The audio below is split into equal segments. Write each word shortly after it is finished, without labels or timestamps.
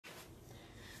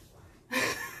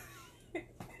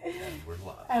we're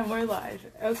live. And we're live.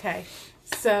 Okay.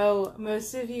 So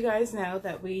most of you guys know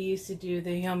that we used to do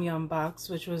the Yum Yum box,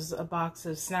 which was a box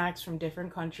of snacks from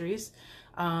different countries.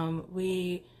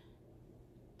 We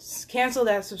canceled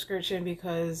that subscription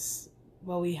because,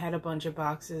 well, we had a bunch of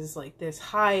boxes like this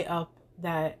high up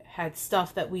that had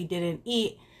stuff that we didn't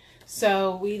eat.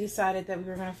 So we decided that we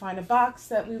were going to find a box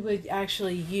that we would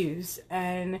actually use.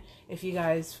 And if you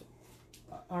guys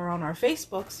are on our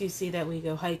Facebooks, you see that we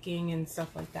go hiking and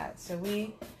stuff like that. So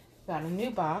we got a new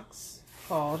box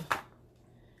called,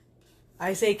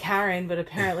 I say Cairn, but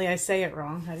apparently I say it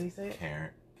wrong. How do you say it?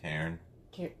 Cairn.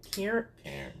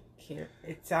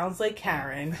 It sounds like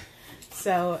Karen.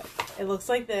 So it looks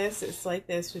like this. It's like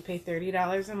this. We pay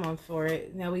 $30 a month for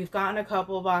it. Now we've gotten a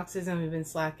couple of boxes and we've been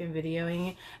slacking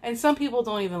videoing. And some people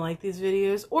don't even like these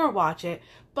videos or watch it.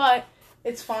 But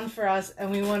it's fun for us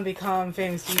and we want to become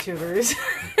famous YouTubers.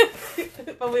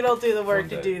 But we don't do the work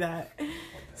to do that.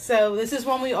 So this is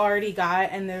one we already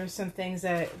got, and there's some things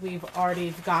that we've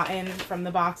already gotten from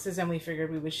the boxes and we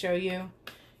figured we would show you.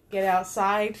 Get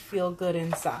outside, feel good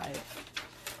inside.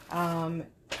 And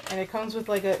it comes with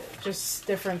like just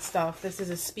different stuff. This is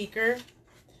a speaker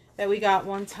that we got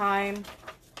one time.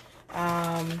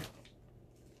 A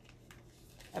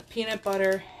peanut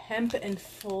butter hemp and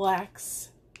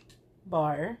flax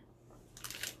bar.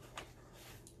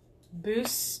 Boo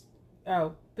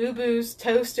Boo's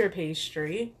toaster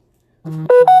pastry. And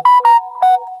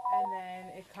then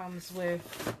it comes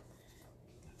with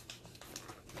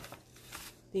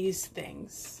these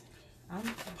things.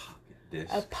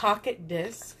 A pocket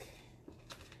disc,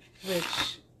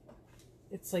 which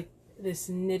it's like this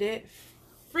knitted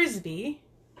frisbee,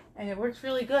 and it works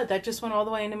really good. That just went all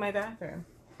the way into my bathroom.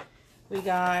 We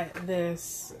got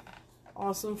this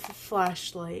awesome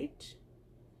flashlight.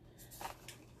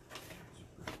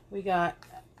 We got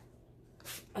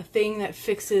a thing that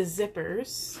fixes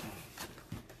zippers.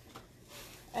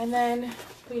 And then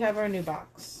we have our new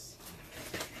box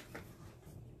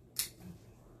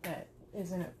that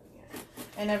isn't open yet.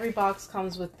 And every box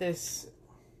comes with this,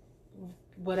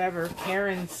 whatever,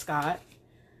 Cairn Scott.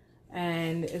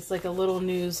 And it's like a little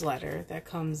newsletter that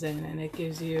comes in, and it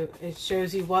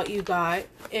shows you what you got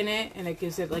in it, and it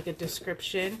gives it like a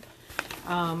description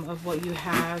of what you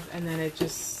have, and then it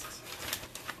just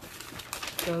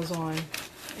goes on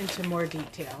into more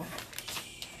detail.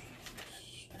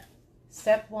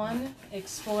 Step 1,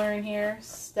 explore in here.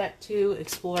 Step 2,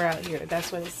 explore out here.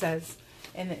 That's what it says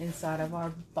in the inside of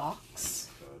our box.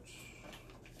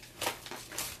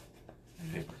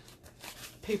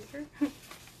 Paper.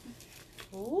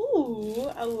 Ooh,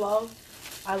 I love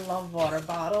water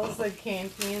bottles, like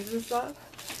canteens and stuff.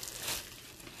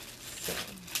 So.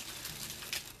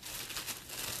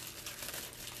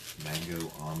 Mango,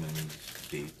 almond,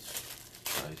 dates,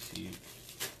 chia seed,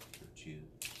 or chia.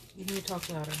 You need to talk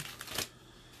louder.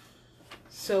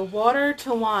 So water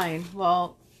to wine.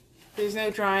 Well, there's no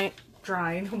wine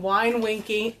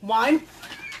winking. Wine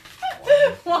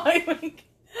winking.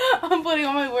 I'm putting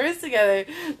all my words together.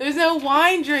 There's no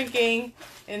wine drinking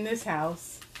in this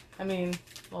house. I mean,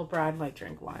 well, Brad might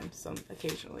drink wine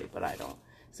occasionally, but I don't.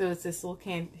 So it's this little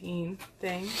canteen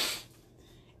thing.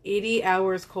 80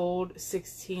 hours cold,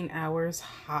 16 hours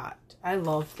hot. I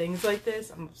love things like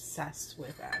this. I'm obsessed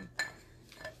with them.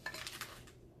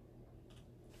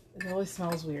 It always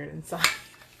smells weird inside.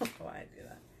 I don't know why I do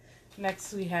that.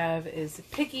 Next we have is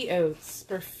Picky Oats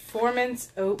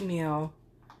Performance Oatmeal.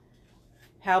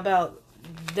 How about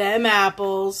them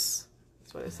apples?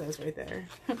 That's what it says right there.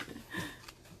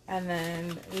 And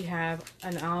then we have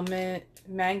an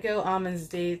mango, almonds,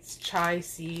 dates, chia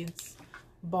seeds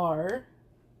bar.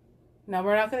 Now,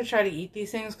 we're not going to try to eat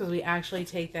these things because we actually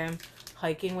take them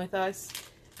hiking with us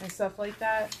and stuff like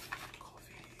that.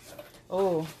 Coffee.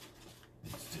 Oh.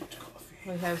 Instant coffee.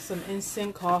 We have some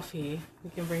instant coffee. We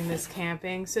can bring this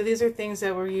camping. So these are things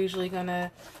that we're usually going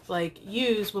to like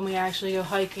use when we actually go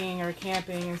hiking or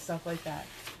camping and stuff like that.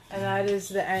 And that is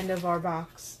the end of our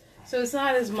box. So it's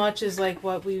not as much as like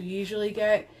what we usually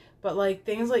get. But like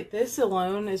things like this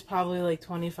alone is probably like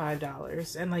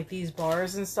 $25. And like these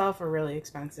bars and stuff are really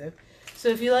expensive. So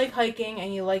if you like hiking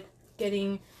and you like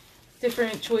getting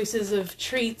different choices of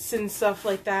treats and stuff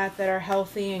like that that are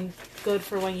healthy and good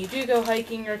for when you do go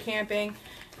hiking or camping,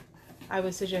 I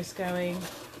would suggest going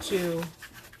to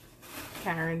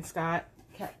Cairn Scott.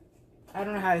 I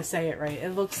don't know how to say it right.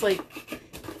 It looks like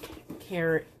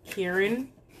Cairn.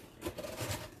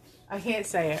 I can't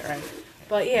say it right.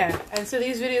 But yeah, and so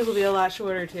these videos will be a lot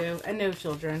shorter too, and no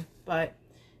children, but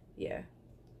yeah.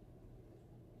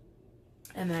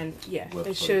 And then, yeah,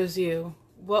 it shows you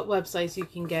what websites you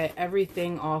can get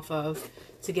everything off of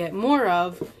to get more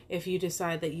of if you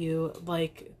decide that you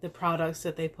like the products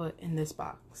that they put in this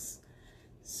box.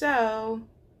 So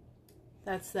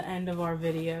that's the end of our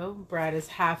video. Brad is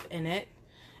half in it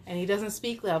and he doesn't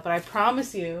speak loud, but I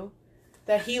promise you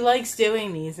that he likes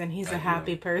doing these and he's a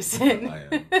happy person. I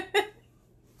am.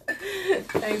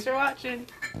 Thanks for watching.